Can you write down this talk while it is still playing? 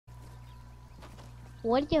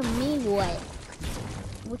What do you mean what?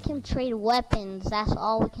 We can trade weapons, that's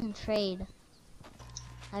all we can trade.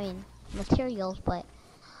 I mean, materials, but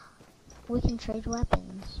we can trade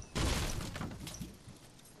weapons.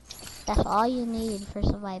 That's all you need for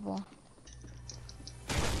survival.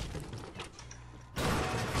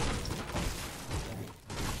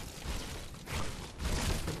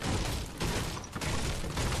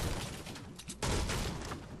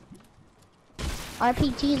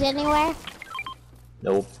 RPGs anywhere?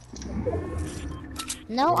 Nope.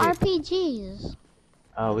 No Okay. RPGs.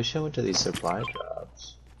 Oh, we should went to these supply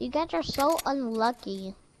drops. You guys are so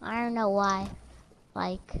unlucky. I don't know why.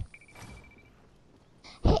 Like,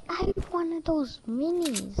 hey, I wanted those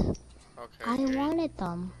minis. Okay. I wanted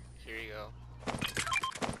them. Here you go.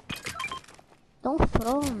 Don't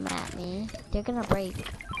throw them at me. They're gonna break.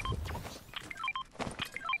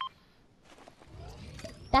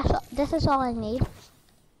 This is all I need.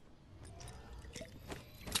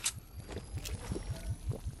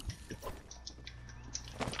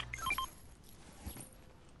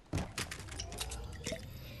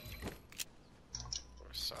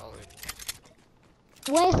 We're solid.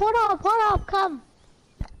 Wait, hold up, come.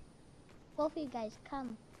 Both of you guys,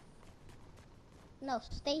 come. No,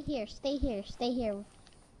 stay here.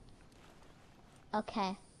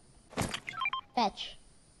 Okay. Fetch.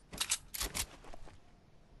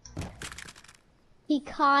 He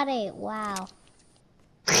caught it, wow.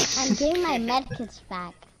 I'm getting my medkits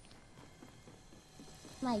back.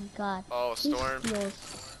 My god. Oh, These storm.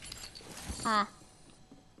 heals. Ah.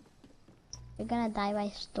 You're gonna die by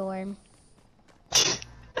storm.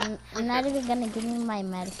 I'm not even gonna give you my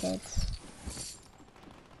medkits.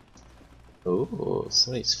 Ooh,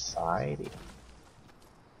 somebody's fighting.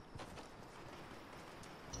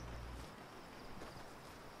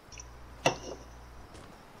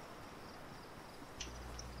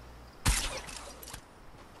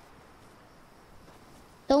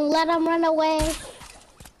 Don't let him run away.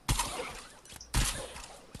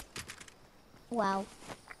 Wow.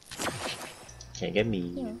 Can't get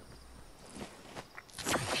me.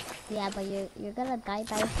 Yeah, but you're gonna die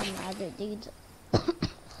by some other dudes.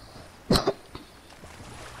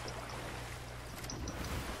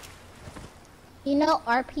 You know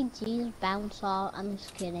RPGs bounce off. I'm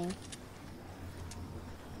just kidding.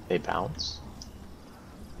 They bounce?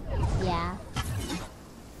 Yeah.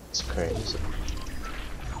 It's crazy.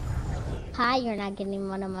 Hi, you're not getting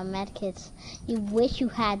one of my medkits. You wish you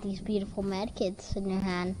had these beautiful medkits in your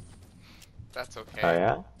hand. That's okay. Oh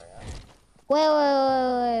yeah? Wait.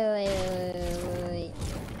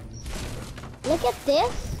 Look at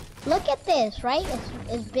this. Look at this, right?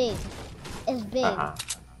 It's big. It's big.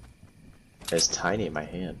 It's tiny in my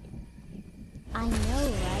hand. I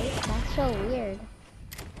know, right? That's so weird.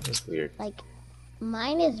 It's weird. Like,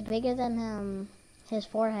 mine is bigger than his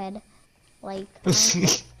forehead. Like,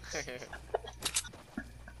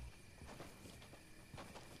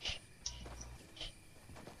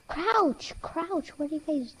 crouch. What are you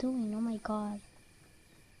guys doing? Oh my god.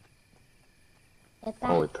 Get back.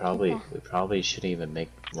 Oh, we probably shouldn't even make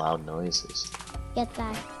loud noises. Get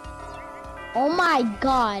back. Oh my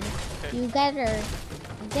god. You guys are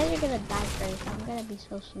gonna die first. I'm gonna be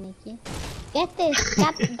so sneaky. Get this,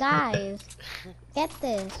 guys. Get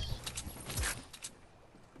this.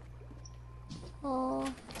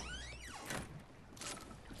 Oh.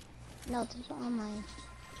 No, this is on mine.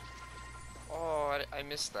 Oh, I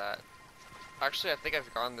missed that. Actually, I think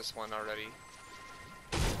I've gone this one already.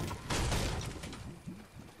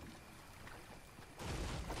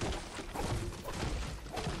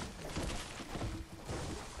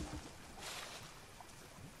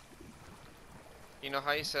 You know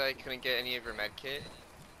how you said I couldn't get any of your med kit?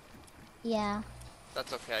 Yeah.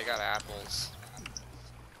 That's okay, I got apples.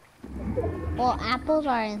 Well, apples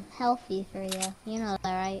are healthy for you. You know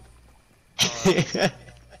that, right?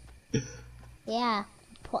 Yeah.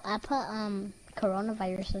 I put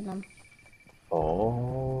coronavirus in them.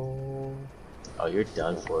 Oh, you're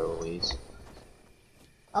done for, Louise.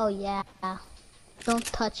 Oh yeah. Don't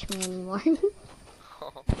touch me anymore.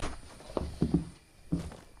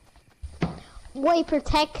 Wait,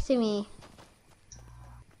 protect me.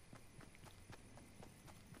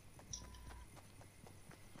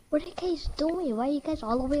 What are you guys doing? Why are you guys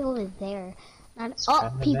all the way over there? Oh,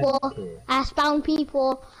 people! I found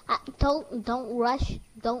people. Don't rush.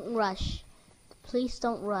 Don't rush. Please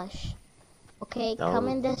don't rush. Okay, come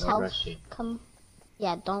in this house. Rushing. Come.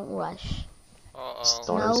 Yeah, don't rush.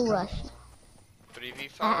 Uh-oh. No rush.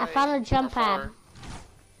 3v5. I found a jump pad.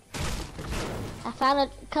 I found a.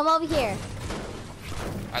 Come over here.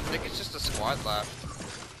 I think it's just a squad left.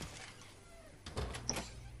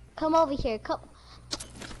 Come over here. Come.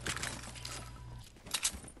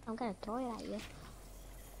 I'm gonna throw it at you.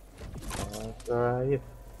 That's alright.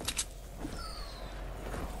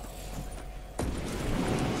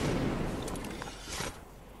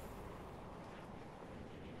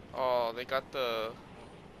 Oh, they got the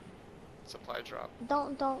supply drop.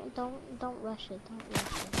 Don't rush it. Don't rush it.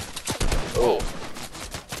 Oh,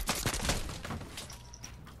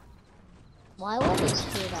 Why would they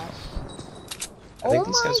shoot us? I think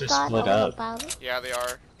these guys are split up. About it. yeah, they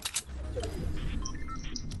are.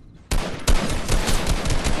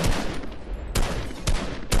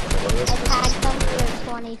 I tagged them for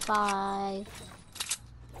 25.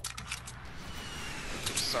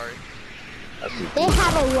 Sorry. They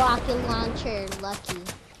have a rocket launcher, lucky.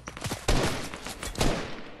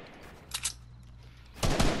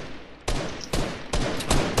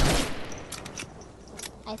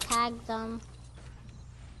 I tagged them.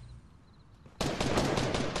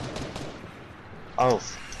 Oh,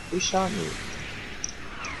 who shot me?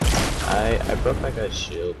 I broke my guy's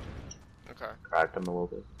shield. Okay. Cracked him a little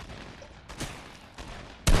bit.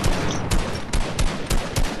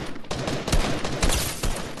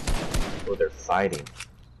 Oh, they're fighting.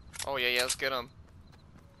 Oh yeah, let's get them.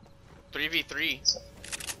 3v3.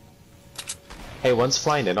 Hey, one's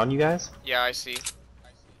flying in on you guys? Yeah, I see.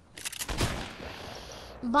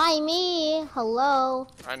 By me, hello.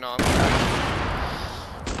 I know. I'm...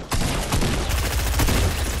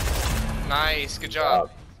 Nice, good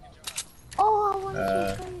job. Oh, I want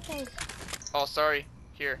to show you guys. Oh, sorry.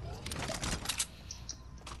 Here,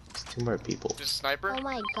 There's 2 more people. just a sniper. Oh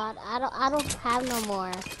my god, I don't have no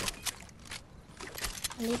more.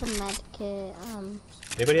 I need a med kit.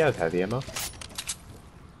 Anybody have heavy ammo?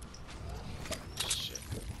 Shit.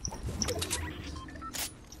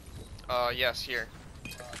 Yes, here.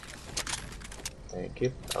 Thank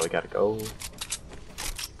you. Oh, we gotta go.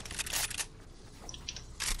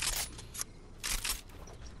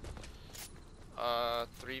 Uh,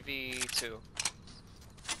 3v2.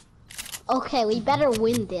 Okay, we better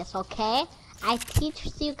win this, okay? I teach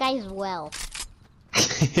you guys well.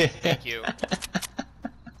 Thank you.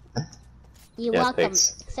 You're Yeah, welcome.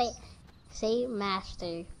 thanks. Say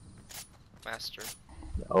master. Master.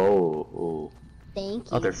 Oh, Thank you.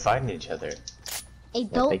 oh, they're fighting each other. Hey,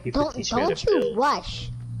 thank you for teaching me don't to you build. rush.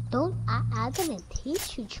 I didn't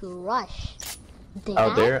teach you to rush.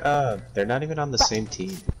 Oh, they're not even on the same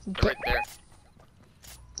team. They're right there.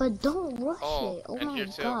 But don't rush Oh, it. Oh and my here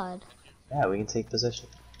too. god. Yeah, we can take position.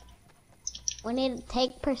 We need to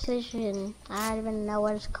take precision. I don't even know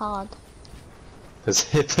what it's called.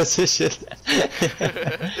 Position.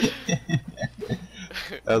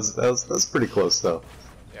 that was pretty close though.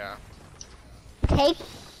 Yeah. Take.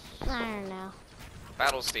 I don't know.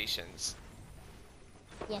 Battle stations.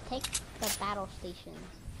 Yeah, take the battle stations.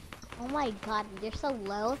 Oh my god, they're so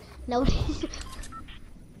low. Nobody's.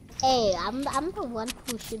 Hey, I'm the one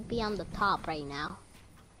who should be on the top right now.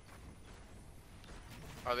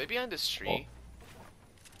 Are they behind this tree?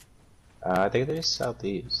 I think they're just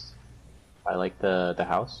southeast. I like the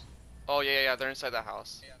house. Oh yeah, they're inside the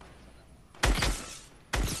house.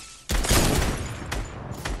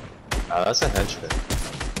 Oh, that's a henchman.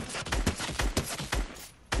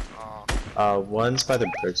 Oh. One's by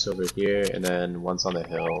the bricks over here, and then one's on the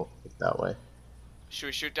hill that way. Should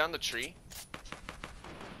we shoot down the tree?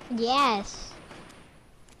 Yes.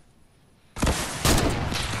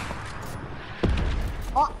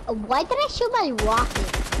 Oh, why did I shoot my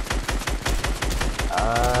rocket?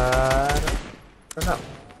 I don't know.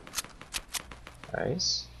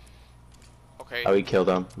 Nice. Okay. Oh, we killed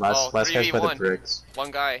him. Last guy's by the 3v1. bricks.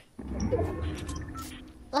 One guy.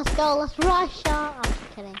 Let's go, let's rush. I'm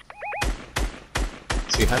just kidding.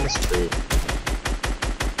 It's behind this tree.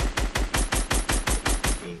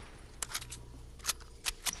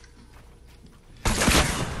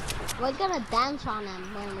 We're gonna dance on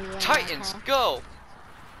him when we win. Titans, okay? go!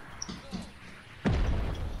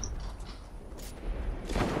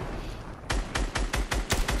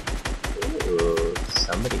 Ooh,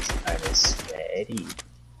 somebody's kind of steady.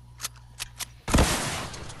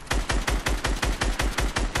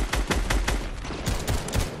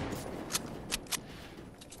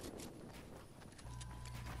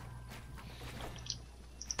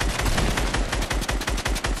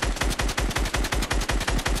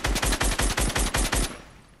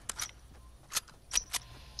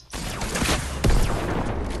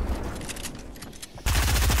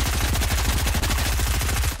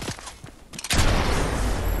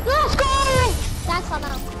 Let's go! That's on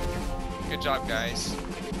him. Good job, guys.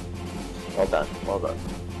 Well done, well done.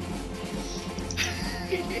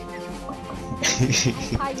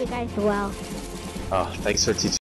 I taught you guys well. Oh, thanks for teaching.